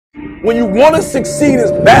when you want to succeed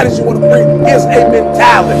as bad as you want to breathe, it's a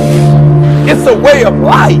mentality. It's a way of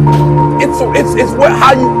life. It's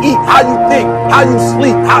how you eat, how you think, how you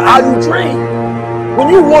sleep, how you dream. When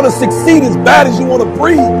you want to succeed as bad as you want to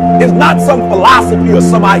breathe, it's not some philosophy or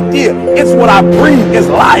some idea. It's what I breathe. It's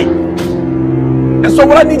life. And so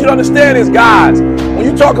what I need you to understand is, guys, when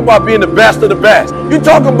you talk about being the best of the best, you're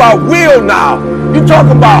talking about will now. You're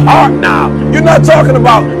talking about heart now. You're not talking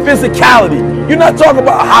about physicality. You're not talking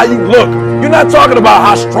about how you look. You're not talking about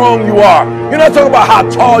how strong you are. You're not talking about how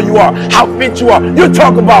tall you are, how fit you are. You're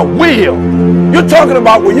talking about will. You're talking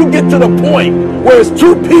about when you get to the point where it's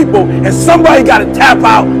two people and somebody got to tap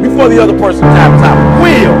out before the other person taps out.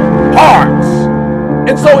 Will, hearts.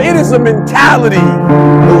 And so it is a mentality.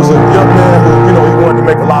 There was a young man who, he wanted to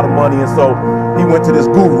make a lot of money, and so he went to this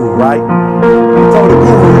guru, right? He told the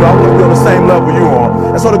guru, I want to be on the same level you're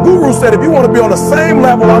on. And so the guru said, if you want to be on the same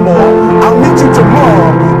level I'm on, I'll meet you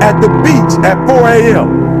tomorrow at the beach at 4 a.m.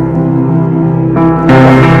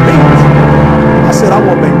 I said, I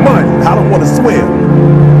want to make money. I don't want to swim.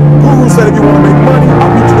 Guru said, if you want to make money,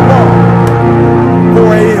 I'll meet you tomorrow,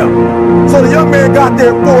 4 a.m. So the young man got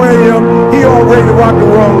there at 4 a.m. He all ready to rock and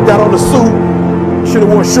roll, got on the suit, should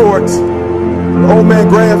have worn shorts. The old man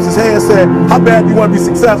grabs his hand and said, how bad do you want to be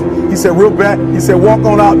successful? He said, real bad. He said, walk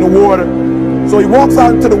on out in the water. So he walks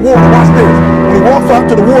out into the water. Watch this. When he walks out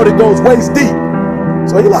to the water, it goes waist deep.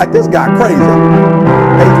 So he like, this guy crazy.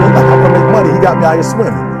 Adrian, like, I want to make money. He got me out here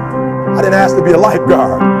swimming. I didn't ask to be a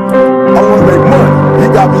lifeguard. I want to make money. He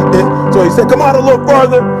got me in. So he said, come out a little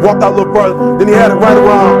further. Walked out a little further. Then he had it right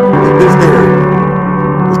around this area.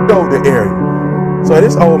 The shoulder area. So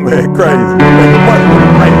this old man crazy. Making money with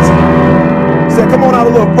crazy. He said, come on out a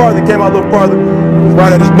little further. Came out a little further. He was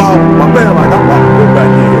right at his mouth. My man like, I'm about to go back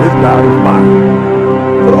in. This guy is mine.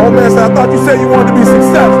 So the old man said, I thought you said you wanted to be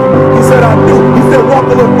successful. He said, I do. He said, walk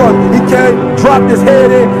a little further. He came, dropped his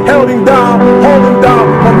head in, held him down, hold him down.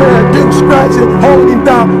 My man didn't scratch it, hold him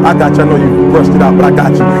down. I got you. I know you brushed it out, but I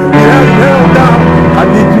got you. He had him held down. I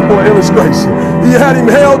need you for an illustration. He had him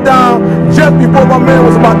held down just before my man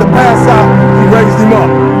was about to pass out. He raised him up.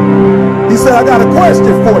 He said, I got a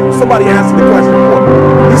question for you. Somebody answered the question for me.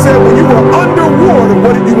 He said, when you were underwater,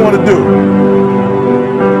 what did you want to do?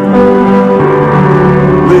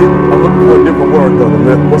 I'm looking for a different word though.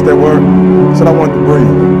 What's that word? He said, I wanted to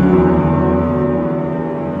breathe.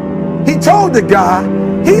 He told the guy,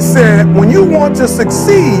 he said, when you want to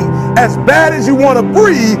succeed as bad as you want to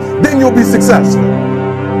breathe, then you'll be successful.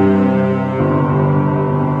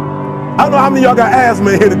 I don't know how many of y'all got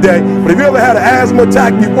asthma in here today, but if you ever had an asthma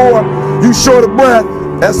attack before, you short of breath,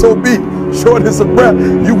 SOB, shortness of breath,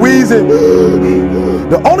 you wheezing.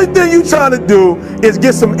 The only thing you trying to do is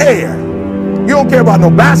get some air. You don't care about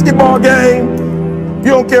no basketball game.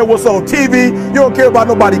 You don't care what's on TV. You don't care about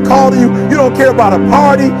nobody calling you. You don't care about a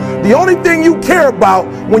party. The only thing you care about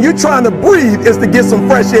when you're trying to breathe is to get some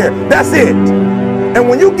fresh air. That's it. And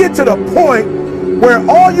when you get to the point where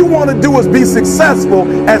all you want to do is be successful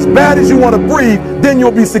as bad as you want to breathe, then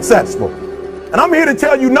you'll be successful. And I'm here to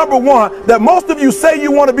tell you, number one, that most of you say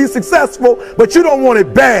you want to be successful, but you don't want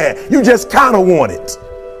it bad. You just kind of want it.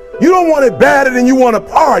 You don't want it badder than you want to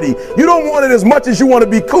party. You don't want it as much as you want to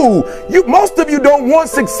be cool. Most of you don't want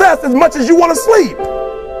success as much as you want to sleep.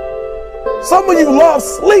 Some of you love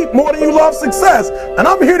sleep more than you love success. And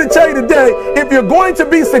I'm here to tell you today, if you're going to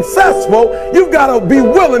be successful, you've got to be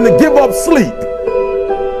willing to give up sleep.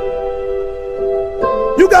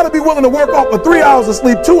 You got to be willing to work off for 3 hours of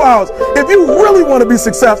sleep, 2 hours. If you really want to be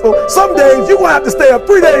successful, some days you're going to have to stay up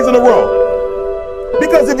 3 days in a row.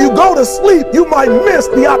 Because if you go to sleep, you might miss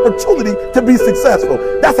the opportunity to be successful.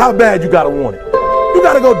 That's how bad you got to want it. You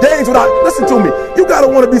got to go days without, listen to me, you got to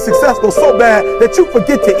want to be successful so bad that you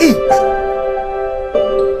forget to eat.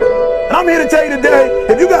 And I'm here to tell you today,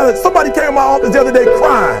 if you got somebody came to my office the other day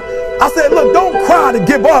crying, I said, look, don't cry to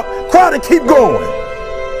give up, cry to keep going.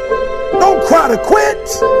 Don't cry to quit.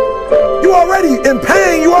 You already in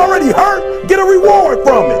pain, you already hurt, get a reward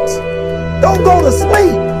from it. Don't go to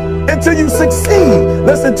sleep until you succeed.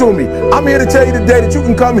 Listen to me. I'm here to tell you today that you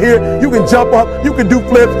can come here, you can jump up, you can do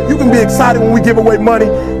flips, you can be excited when we give away money.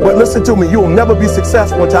 But listen to me, you'll never be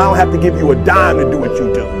successful until I don't have to give you a dime to do what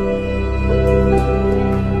you do.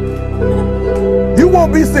 You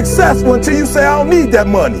won't be successful until you say, I don't need that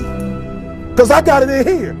money, because I got it in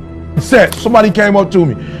here. Said, somebody came up to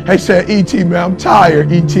me. Hey, said, E.T., man, I'm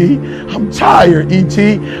tired, E.T. I'm tired,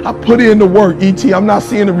 E.T. I put in the work, E.T. I'm not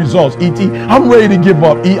seeing the results, E.T. I'm ready to give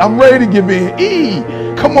up, E. I'm ready to give in. E,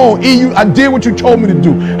 come on, E. I did what you told me to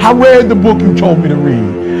do. I read the book you told me to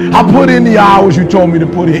read. I put in the hours you told me to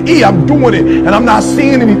put in. E, I'm doing it, and I'm not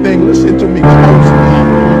seeing anything. Listen to me closely.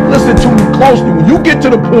 Listen you get to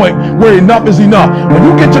the point where enough is enough, when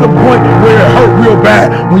you get to the point where it hurt real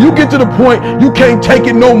bad, when you get to the point you can't take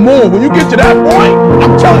it no more, when you get to that point,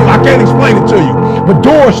 I'm telling you, I can't explain it to you, but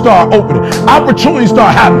doors start opening, opportunities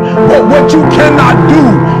start happening. But what you cannot do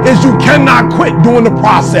is you cannot quit during the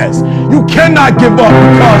process. You cannot give up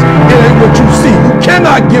because it ain't what you see. You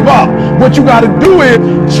cannot give up. What you got to do is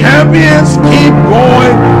champions keep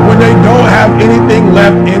going when they don't have anything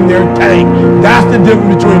left in their tank. That's the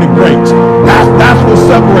difference between the greats. That's what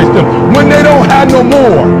separates them. When they don't have no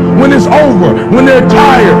more, when it's over, when they're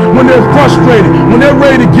tired, when they're frustrated, when they're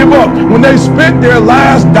ready to give up, when they spent their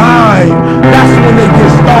last dime, that's when they get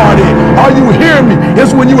started. Are you hearing me?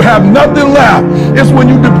 It's when you have nothing left. It's when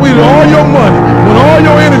you depleted all your money, when all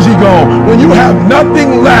your energy gone, when you have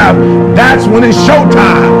nothing left. That's when it's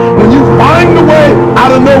showtime. When you find the way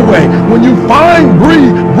out of no way, when you find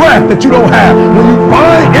breath that you don't have, when you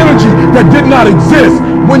find energy that did not exist,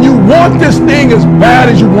 when you want this thing as bad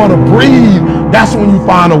as you want to breathe, that's when you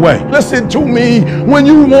find a way. Listen to me. When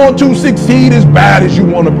you want to succeed as bad as you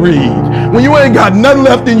want to breathe, when you ain't got nothing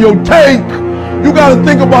left in your tank, you got to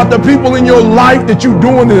think about the people in your life that you're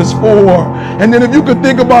doing this for. And then if you could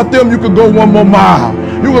think about them, you could go one more mile.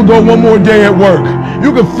 You could go one more day at work.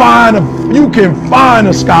 You can find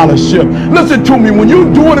a scholarship. Listen to me. When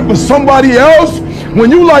you're doing it for somebody else, when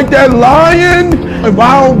you like that lion, if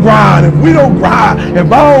I don't grind, if we don't grind,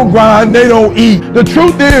 if I don't grind, they don't eat. The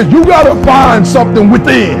truth is, you got to find something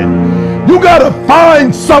within. You got to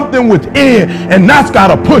find something within, and that's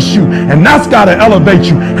got to push you, and that's got to elevate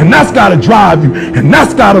you, and that's got to drive you, and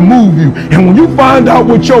that's got to move you. And when you find out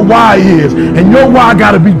what your why is, and your why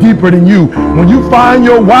got to be deeper than you, when you find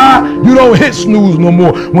your why, you don't hit snooze no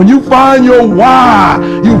more. When you find your why,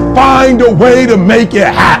 you find a way to make it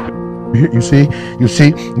happen. You see,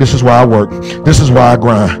 this is why I work. This is why I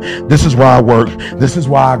grind. This is why I work. This is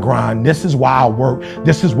why I grind. This is why I work.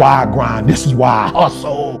 This is why I grind. This is why I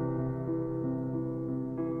hustle.